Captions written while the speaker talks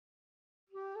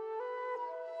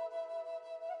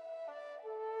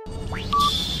5,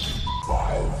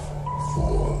 4, 3,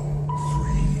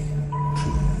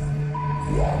 2,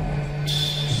 1,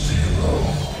 0.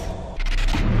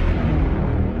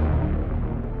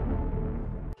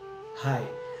 Hi,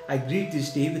 I greet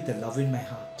this day with a love in my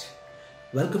heart.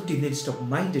 Welcome to Next of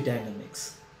Mind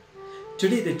Dynamics.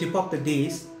 Today the tip of the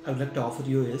days I would like to offer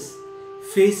you is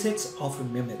Facets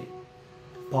of Memory,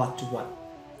 Part 1.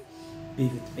 Be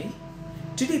with me.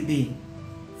 Today being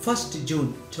 1st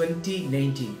June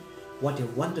 2019. What a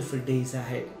wonderful day is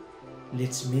ahead.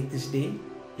 Let's make this day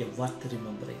a worth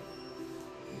remembering.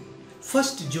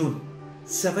 1st June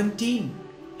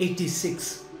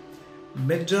 1786,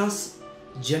 Madras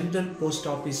General Post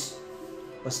Office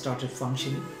was started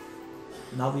functioning.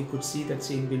 Now we could see that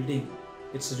same building.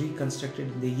 It's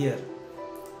reconstructed in the year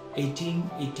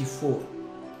 1884.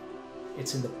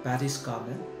 It's in the Paris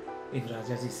corner in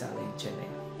Rajaji Sala in Chennai.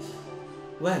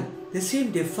 Well, the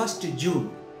same day, 1st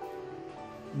June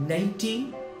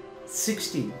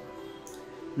 1916,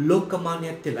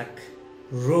 Lokmanya Tilak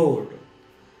wrote,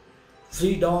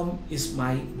 "Freedom is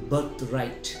my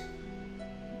birthright,"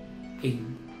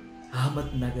 in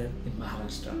Ahmednagar in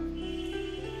Maharashtra.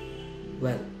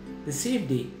 Well, the same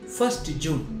day, 1st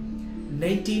June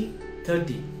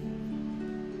 1930,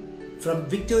 from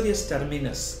Victoria's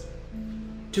Terminus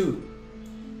to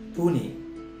Pune,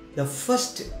 the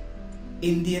first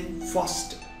Indian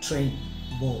fast train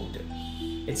moved.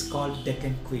 It's called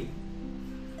Deccan Queen.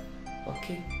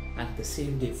 Okay, and the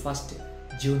same day, 1st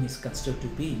June is considered to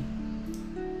be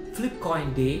Flip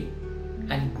Coin Day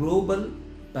and Global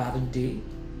Parent Day,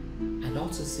 and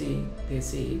also they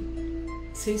say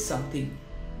something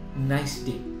nice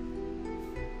day.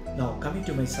 Now coming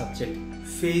to my subject,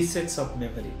 Facets of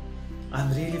Memory.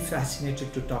 I'm really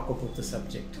fascinated to talk about the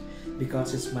subject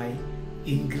because it's my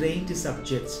ingrained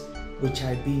subjects which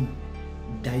I've been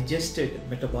digested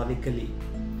metabolically,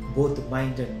 both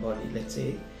mind and body, let's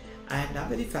say, and I'm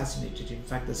very fascinated. In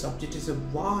fact, the subject is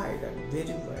wide and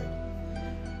very wide,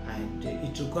 and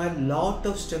it requires a lot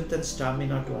of strength and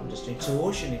stamina to understand. It's an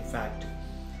ocean, in fact,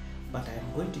 but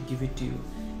I'm going to give it to you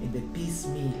in the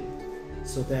piecemeal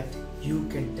so that you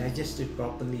can digest it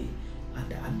properly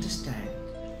and understand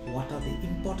what are the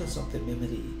importance of the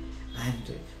memory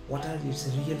and what are its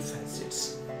real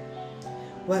facets.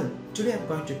 Well, today I'm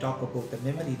going to talk about the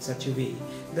memory in such a way.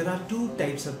 There are two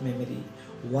types of memory.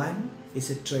 One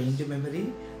is a trained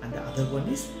memory and the other one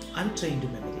is untrained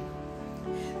memory.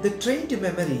 The trained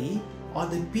memory are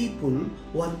the people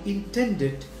who are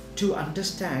intended to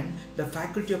understand the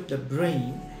faculty of the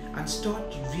brain and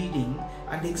start reading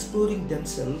and exploring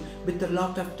themselves with a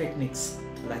lot of techniques,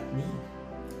 like me,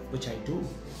 which I do.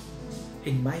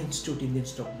 In my institute, in the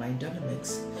Institute of Mind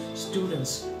Dynamics,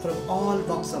 students from all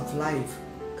walks of life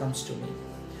comes to me.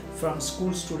 From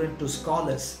school student to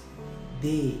scholars,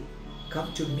 they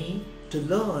come to me to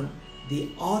learn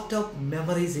the art of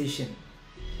memorization,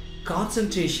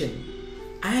 concentration,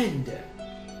 and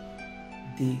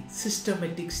the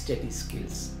systematic study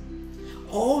skills.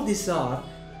 All these are,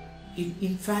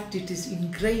 in fact, it is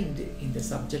ingrained in the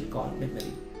subject called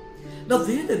memory. Now,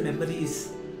 where the memory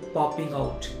is popping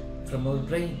out from our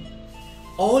brain,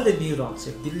 all the neurons,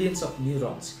 billions of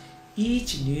neurons,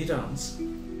 each neurons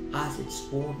has its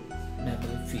own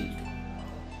memory field.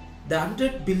 The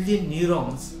 100 billion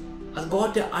neurons have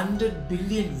got 100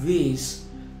 billion ways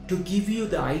to give you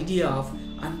the idea of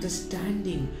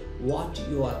understanding what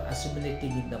you are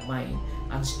assimilating in the mind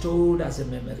and stored as a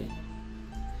memory.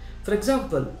 For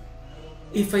example,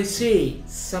 if I say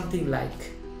something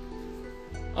like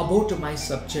about my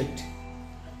subject,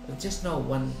 just now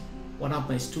one of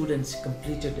my students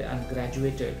completed and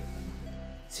graduated.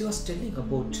 She was telling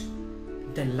about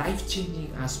the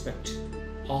life-changing aspect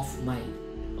of my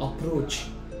approach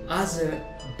as a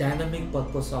dynamic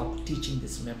purpose of teaching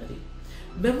this memory.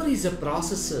 Memory is a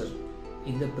processor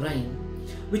in the brain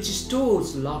which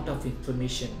stores a lot of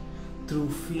information through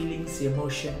feelings,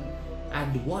 emotion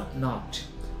and whatnot,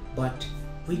 but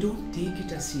we don't take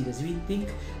it as serious. We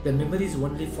think the memory is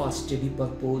only for study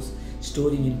purpose,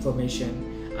 storing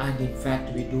information, and in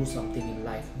fact we do something in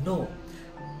life. No,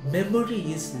 memory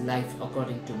is life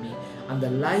according to me, and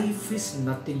the life is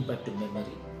nothing but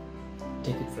memory.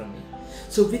 Take it from me.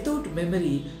 So without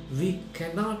memory, we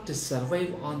cannot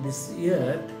survive on this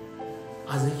earth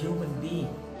as a human being.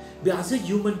 As a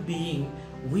human being,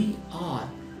 we are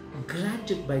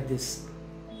granted by this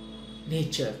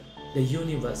nature, the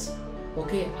universe,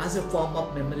 okay, as a form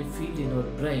of memory field in our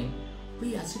brain.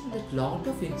 We assimilate a lot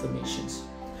of informations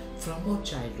from our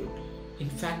childhood. In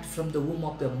fact, from the womb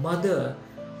of the mother,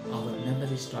 our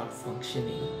memories start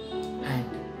functioning, and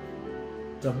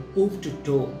from womb to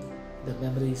tomb, the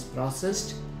memory is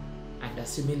processed and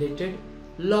assimilated.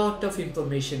 Lot of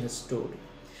information is stored.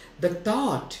 The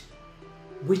thought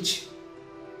which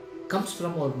comes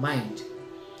from our mind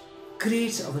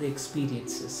creates our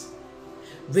experiences.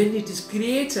 When it is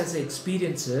creates as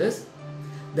experiences,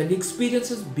 then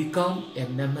experiences become a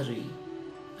memory,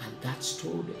 and that's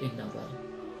stored in our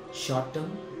short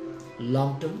term,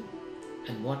 long term,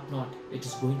 and whatnot. It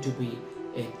is going to be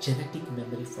a genetic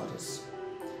memory for us.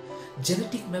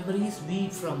 Genetic memories, we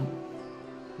from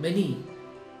many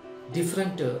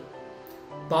different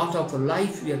part of our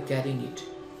life we are carrying it.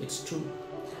 It's true.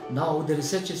 Now the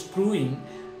research is proving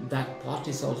that part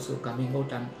is also coming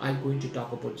out, and I'm going to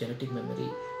talk about genetic memory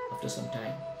after some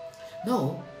time.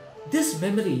 Now this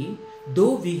memory,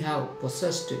 though we have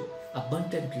possessed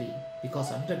abundantly,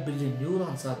 because 100 billion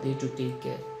neurons are there to take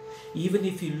care, even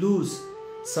if you lose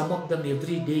some of them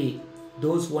every day,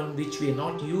 those one which we are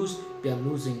not used, we are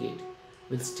losing it,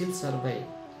 will still survive.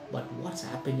 But what's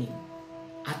happening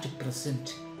at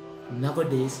present,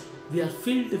 nowadays, we are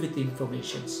filled with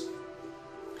informations.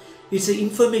 It's an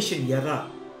information era.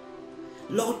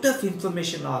 Lot of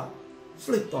information are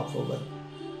flip of our,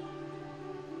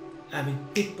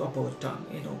 tip of our tongue,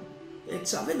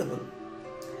 it's available.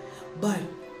 But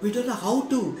we don't know how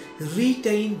to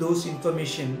retain those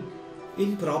information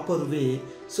in proper way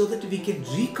so that we can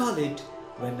recall it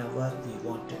whenever we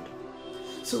want it.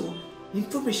 So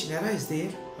information era is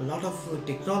there, a lot of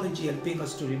technology helping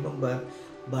us to remember,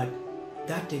 but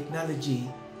that technology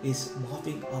is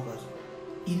morphing our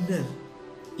inner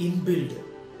inbuilt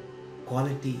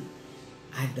quality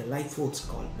and the life force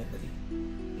called memory.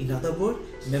 In other words,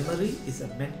 memory is a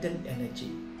mental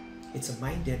energy. It's a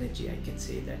mind energy, I can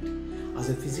say that. As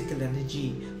a physical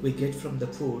energy we get from the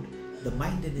food, the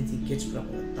mind energy gets from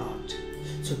our thought.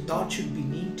 So thought should be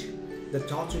neat, the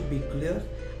thought should be clear,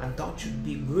 and thought should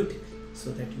be good,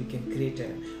 so that we can create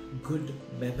a good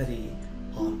memory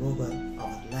all over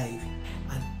our life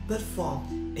and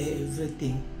perform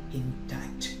everything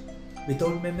intact.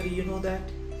 Without memory, you know that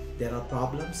there are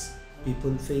problems.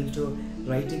 People fail to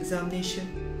write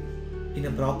examination in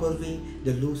a proper way,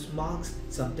 they lose marks,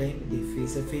 sometimes they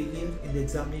face a failure in the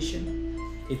examination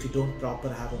if you don't proper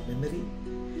have a memory.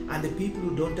 And the people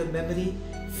who don't have memory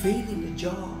fail in the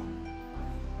job.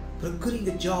 Procuring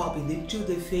a job, in the interview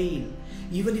they fail.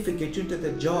 Even if you get into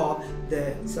the job,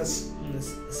 the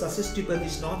susceptible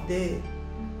is not there.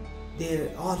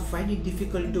 They are finding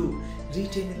difficult to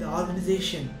retain in the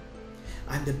organization.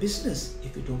 And the business,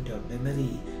 if you don't have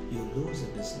memory, you lose a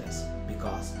business,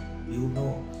 because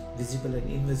visible and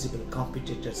invisible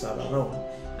competitors are around,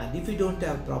 and if you don't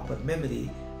have proper memory,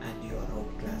 and you are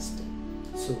outclassed.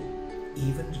 So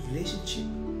even relationship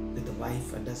with the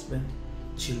wife and husband,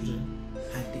 children,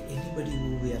 and anybody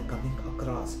who we are coming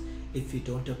across, if you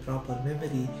don't have proper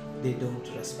memory, they don't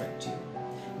respect you,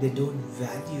 they don't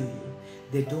value you,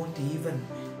 they don't even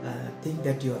think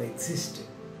that you are exist.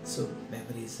 So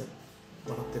memory is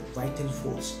one of the vital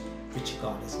force which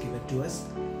God has given to us.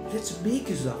 Let's make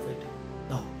use of it.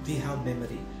 Now we have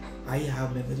memory, I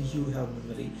have memory, you have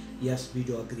memory, yes, we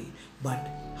do agree, but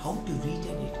how to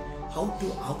retain it, how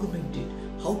to augment it,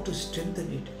 how to strengthen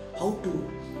it, how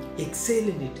to excel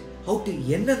in it, how to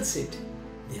enhance it?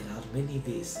 There are many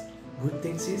ways. Good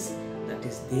things is that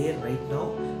is there right now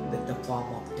with the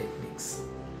form of techniques.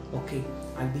 Okay,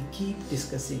 I'll be keep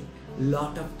discussing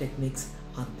lot of techniques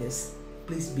on this.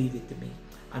 Please be with me.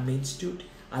 I'm an institute.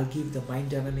 I'll give the mind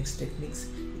dynamics techniques.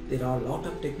 There are a lot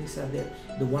of techniques are there.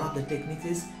 The one of the techniques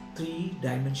is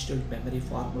 3-dimensional memory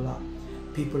formula.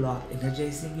 People are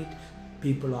energizing it,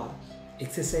 people are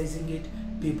exercising it,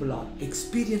 people are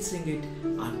experiencing it,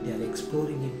 and they are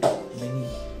exploring it many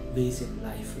ways in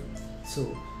life.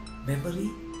 So memory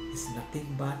is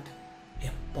nothing but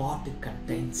a pot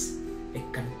contains a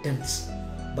contents,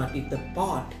 but if the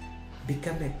pot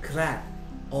become a crack,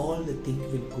 all the thing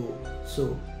will go.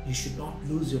 So you should not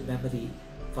lose your memory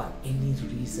for any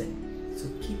reason. So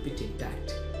keep it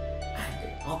intact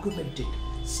and augment it,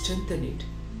 strengthen it,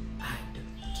 and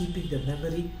keeping the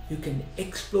memory, you can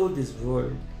explore this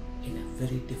world in a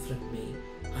very different way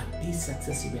and be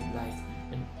successful in life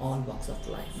in all walks of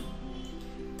life.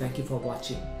 Thank you for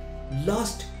watching.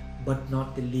 Last but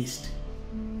not the least,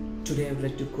 today I would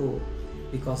like to go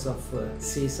because of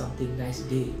say something nice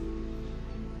day.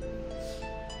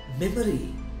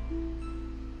 Memory,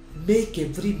 make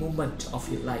every moment of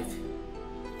your life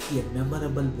a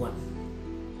memorable one.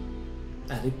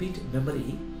 I repeat,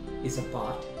 memory is a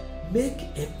part. Make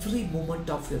every moment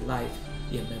of your life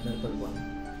a memorable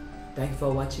one. Thanks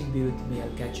for watching. Be with me. I'll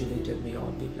catch you later. May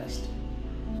all be blessed.